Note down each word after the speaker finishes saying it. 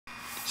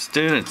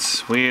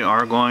Students, we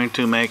are going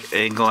to make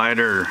a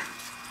glider.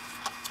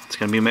 It's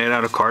going to be made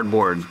out of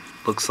cardboard.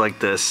 Looks like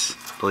this.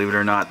 Believe it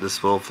or not,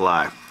 this will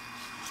fly.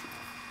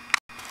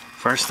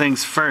 First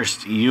things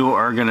first, you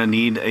are going to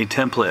need a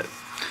template.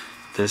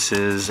 This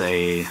is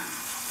a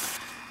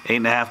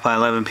 8.5 by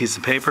 11 piece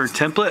of paper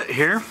template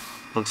here.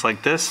 Looks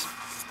like this.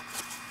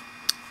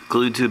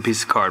 Glued to a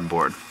piece of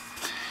cardboard.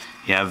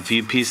 You have a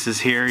few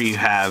pieces here. You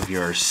have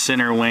your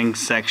center wing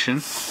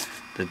section.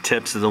 The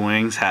tips of the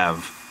wings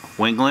have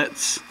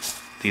winglets.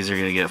 These are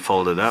going to get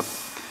folded up.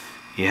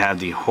 You have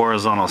the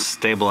horizontal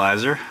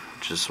stabilizer,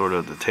 which is sort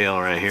of the tail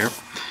right here.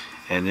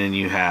 And then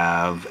you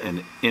have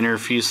an inner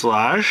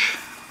fuselage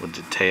with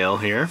the tail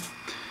here.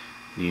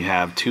 You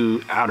have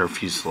two outer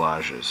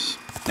fuselages.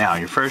 Now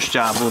your first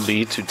job will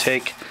be to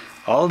take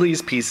all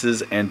these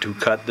pieces and to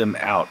cut them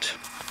out.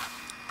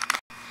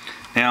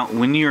 Now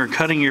when you're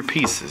cutting your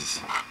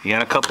pieces, you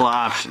got a couple of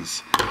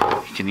options.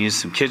 You can use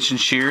some kitchen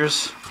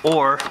shears,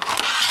 or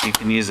you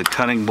can use a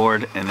cutting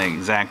board and an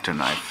X-Acto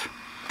knife.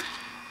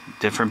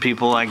 Different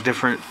people like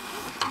different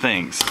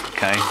things,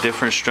 okay?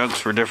 Different strokes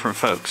for different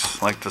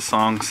folks, like the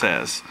song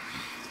says.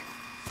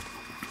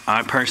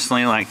 I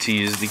personally like to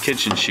use the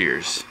kitchen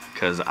shears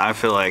because I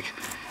feel like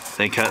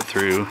they cut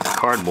through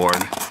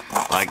cardboard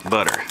like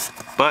butter.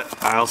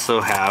 But I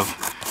also have,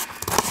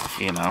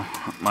 you know,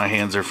 my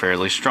hands are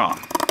fairly strong.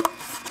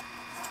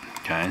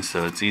 Okay,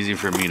 so it's easy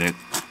for me to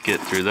get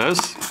through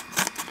those.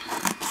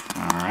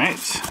 Alright.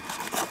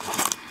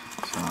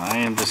 So I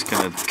am just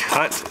going to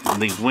cut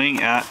the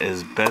wing out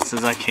as best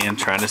as I can.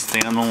 Try to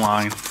stay on the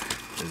line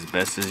as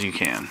best as you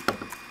can.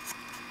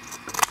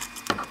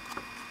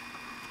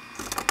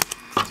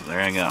 So there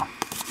I go.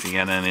 If you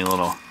got any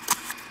little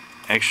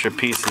extra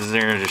pieces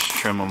there, just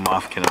trim them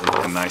off, get it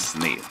looking nice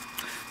and neat.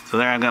 So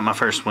there I got my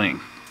first wing,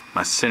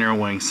 my center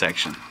wing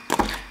section.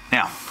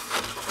 Now,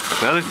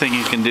 the other thing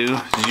you can do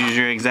is use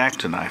your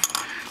X-Acto knife.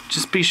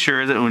 Just be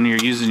sure that when you're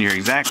using your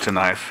X-Acto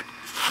knife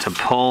to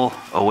pull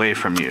away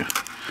from you.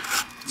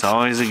 It's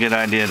always a good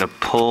idea to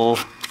pull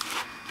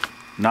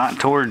not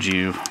towards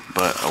you,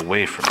 but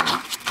away from you.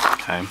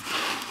 Okay,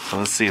 so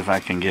let's see if I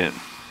can get.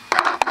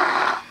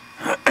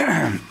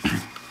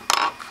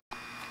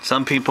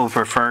 Some people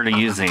prefer to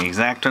use the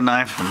X-Acto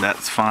knife, and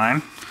that's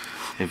fine.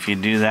 If you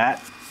do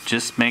that,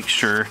 just make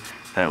sure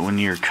that when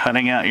you're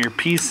cutting out your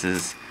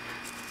pieces,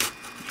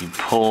 you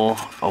pull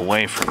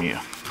away from you.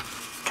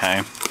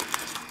 Okay,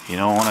 you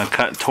don't want to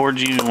cut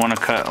towards you, you want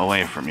to cut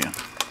away from you.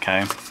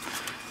 Okay,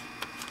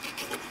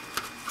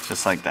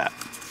 just like that.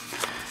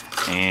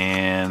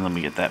 And let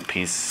me get that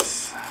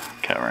piece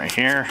cut right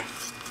here.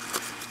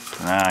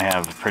 So now I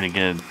have a pretty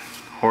good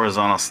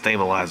horizontal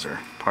stabilizer,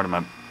 part of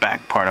my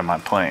back part of my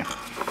plane.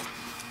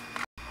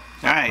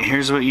 Alright,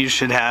 here's what you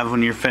should have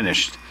when you're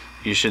finished.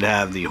 You should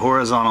have the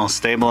horizontal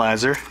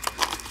stabilizer,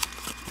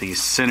 the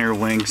center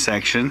wing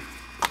section,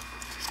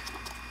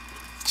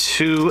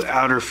 two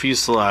outer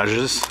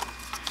fuselages,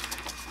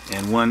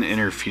 and one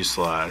inner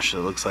fuselage. It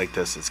looks like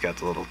this. It's got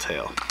the little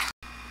tail.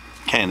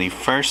 Okay, the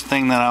first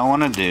thing that I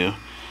want to do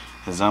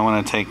is I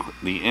want to take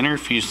the inner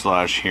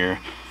fuselage here,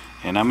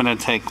 and I'm going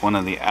to take one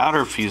of the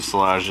outer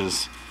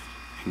fuselages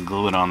and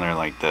glue it on there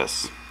like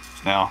this.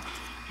 Now,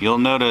 you'll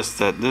notice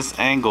that this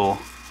angle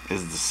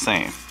is the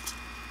same.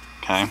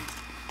 Okay,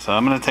 so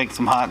I'm going to take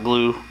some hot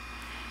glue.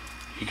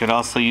 You could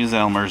also use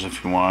Elmer's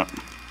if you want,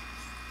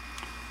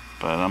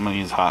 but I'm going to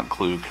use hot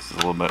glue because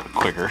it's a little bit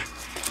quicker.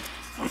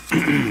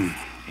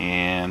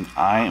 And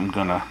I am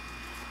going to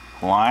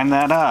line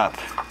that up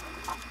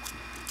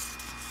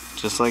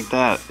just like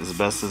that as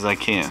best as I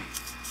can.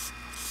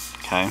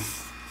 Okay.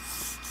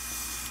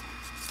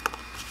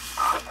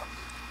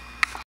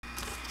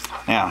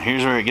 Now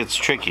here's where it gets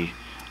tricky.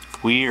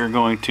 We are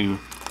going to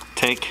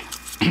take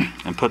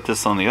and put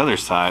this on the other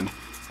side,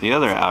 the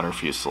other outer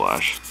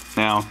fuselage.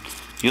 Now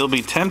you'll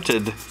be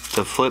tempted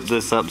to flip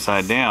this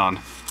upside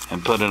down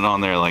and put it on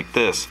there like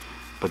this,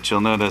 but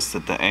you'll notice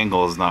that the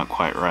angle is not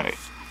quite right.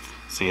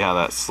 See how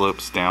that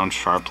slopes down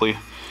sharply?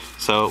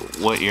 So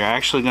what you're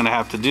actually going to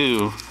have to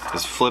do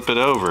is flip it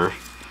over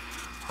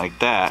like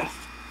that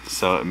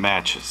so it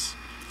matches.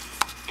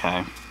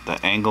 Okay,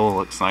 the angle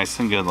looks nice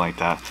and good like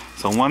that.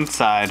 So one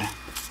side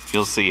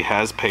you'll see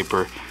has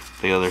paper,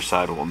 the other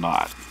side will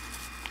not.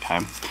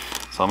 Okay,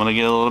 so I'm going to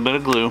get a little bit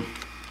of glue.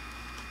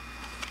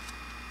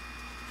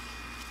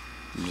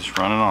 Just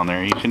run it on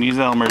there. You can use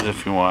Elmer's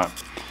if you want.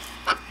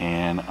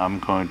 And I'm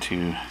going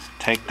to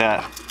take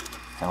that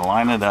and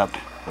line it up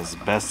as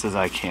best as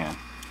I can.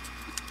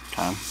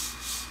 Okay,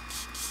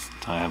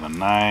 so I have a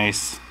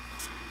nice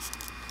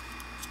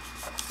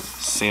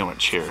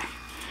sandwich here.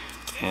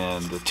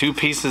 And the two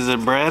pieces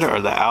of bread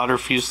are the outer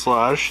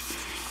fuselage.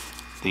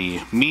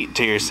 The meat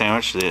to your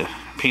sandwich, the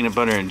peanut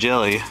butter and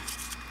jelly,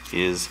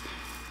 is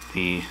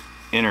the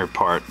inner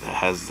part that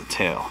has the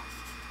tail.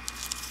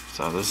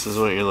 So this is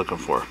what you're looking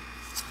for.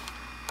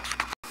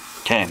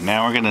 Okay,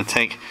 now we're going to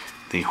take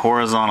the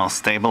horizontal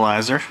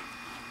stabilizer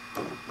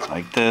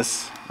like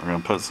this. We're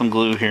going to put some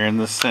glue here in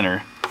the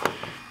center,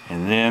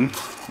 and then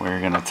we're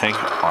going to take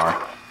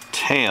our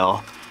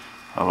tail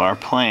of our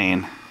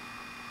plane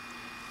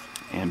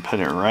and put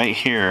it right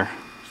here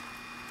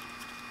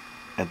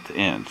at the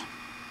end,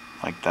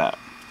 like that.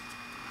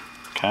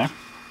 Okay?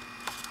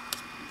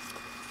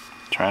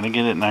 Try to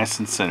get it nice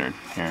and centered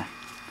here.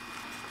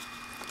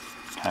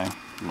 Okay,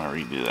 I'm gonna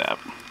redo that.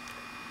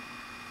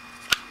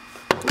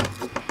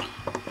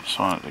 Just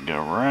want it to go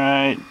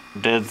right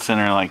dead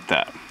center like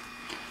that.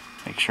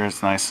 Make sure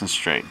it's nice and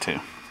straight too.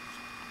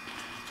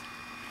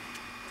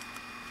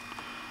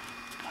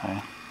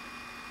 Okay.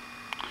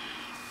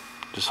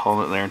 Just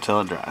hold it there until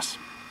it dries.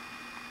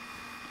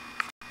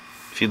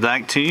 If you'd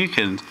like to, you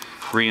can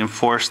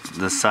reinforce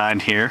the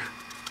side here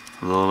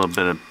with a little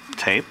bit of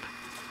tape.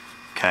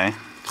 Okay,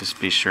 just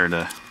be sure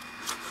to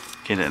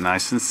get it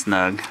nice and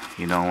snug.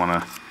 You don't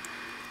want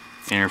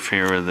to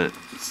interfere with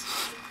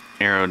its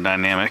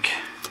aerodynamic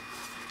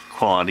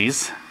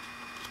qualities.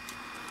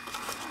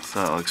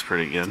 So that looks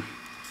pretty good.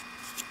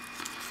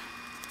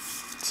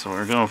 So what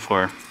we're going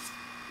for.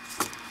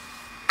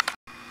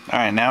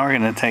 Alright, now we're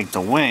going to take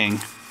the wing,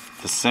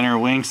 the center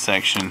wing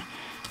section,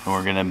 and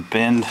we're going to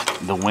bend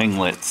the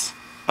winglets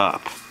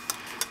up.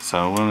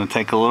 So we're going to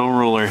take a little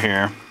ruler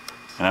here,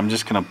 and I'm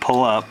just going to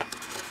pull up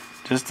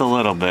just a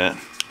little bit.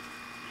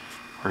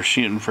 We're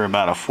shooting for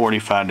about a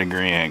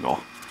 45-degree angle.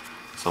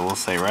 So we'll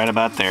say right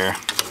about there.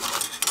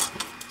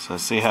 So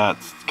see how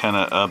it's kind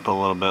of up a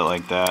little bit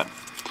like that.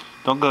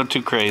 Don't go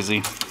too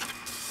crazy.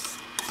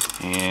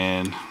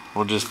 And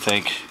we'll just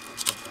take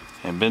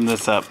and bend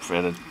this up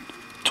at a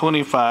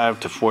 25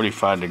 to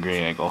 45-degree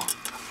angle.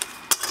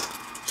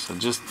 So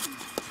just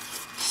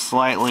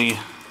slightly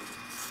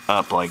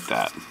up like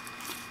that.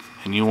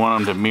 And you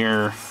want them to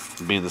mirror,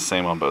 be the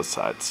same on both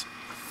sides.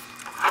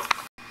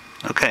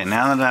 Okay,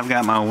 now that I've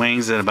got my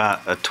wings at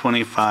about a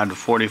 25 to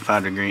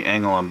 45-degree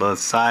angle on both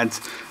sides,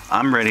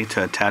 I'm ready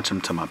to attach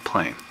them to my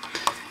plane.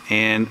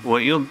 And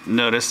what you'll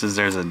notice is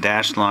there's a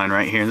dashed line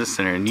right here in the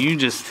center, and you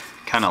just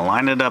kind of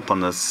line it up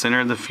on the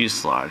center of the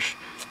fuselage.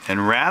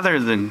 And rather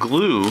than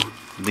glue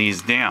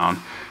these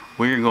down,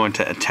 we're going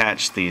to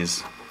attach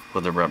these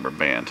with a rubber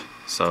band.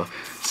 So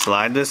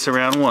slide this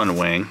around one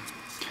wing,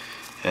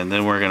 and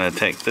then we're going to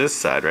take this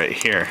side right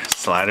here,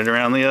 slide it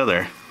around the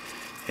other,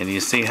 and you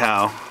see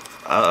how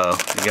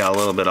you got a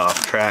little bit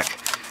off track.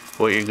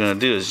 What you're going to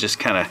do is just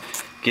kind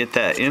of get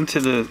that into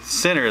the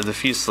center of the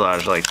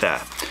fuselage like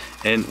that.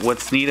 And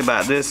what's neat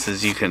about this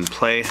is you can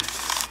play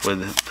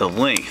with the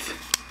length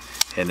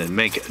and then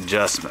make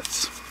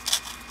adjustments.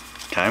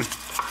 Okay,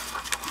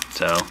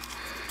 so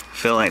I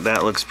feel like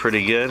that looks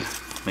pretty good.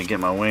 Let me get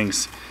my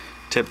wings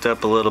tipped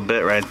up a little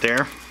bit right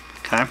there.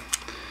 Okay,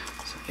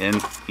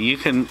 and you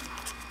can,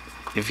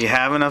 if you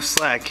have enough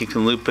slack, you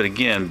can loop it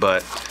again,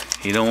 but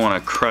you don't want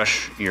to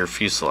crush your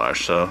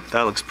fuselage. So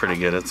that looks pretty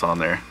good. It's on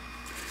there.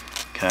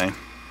 Okay,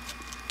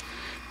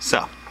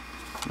 so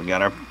we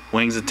got our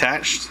wings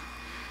attached.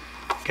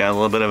 Got a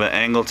little bit of an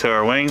angle to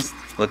our wings.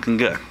 Looking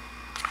good.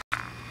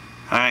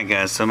 Alright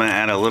guys, so I'm going to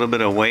add a little bit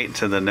of weight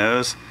to the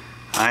nose.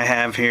 I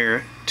have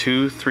here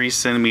 2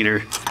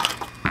 3-centimeter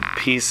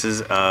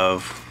pieces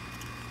of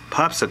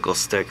popsicle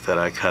stick that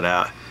I cut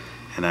out,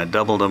 and I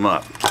doubled them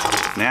up.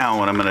 Now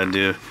what I'm going to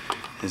do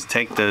is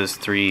take those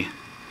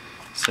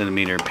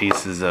 3-centimeter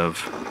pieces of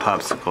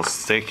popsicle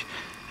stick,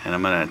 and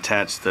I'm going to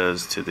attach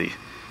those to the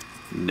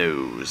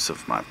nose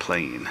of my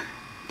plane.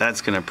 That's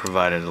going to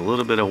provide it a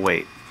little bit of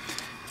weight.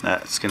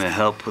 That's going to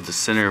help with the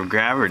center of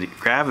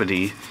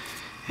gravity.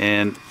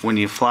 And when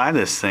you fly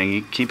this thing,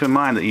 you keep in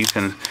mind that you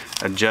can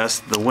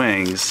adjust the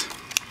wings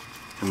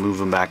and move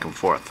them back and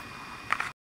forth.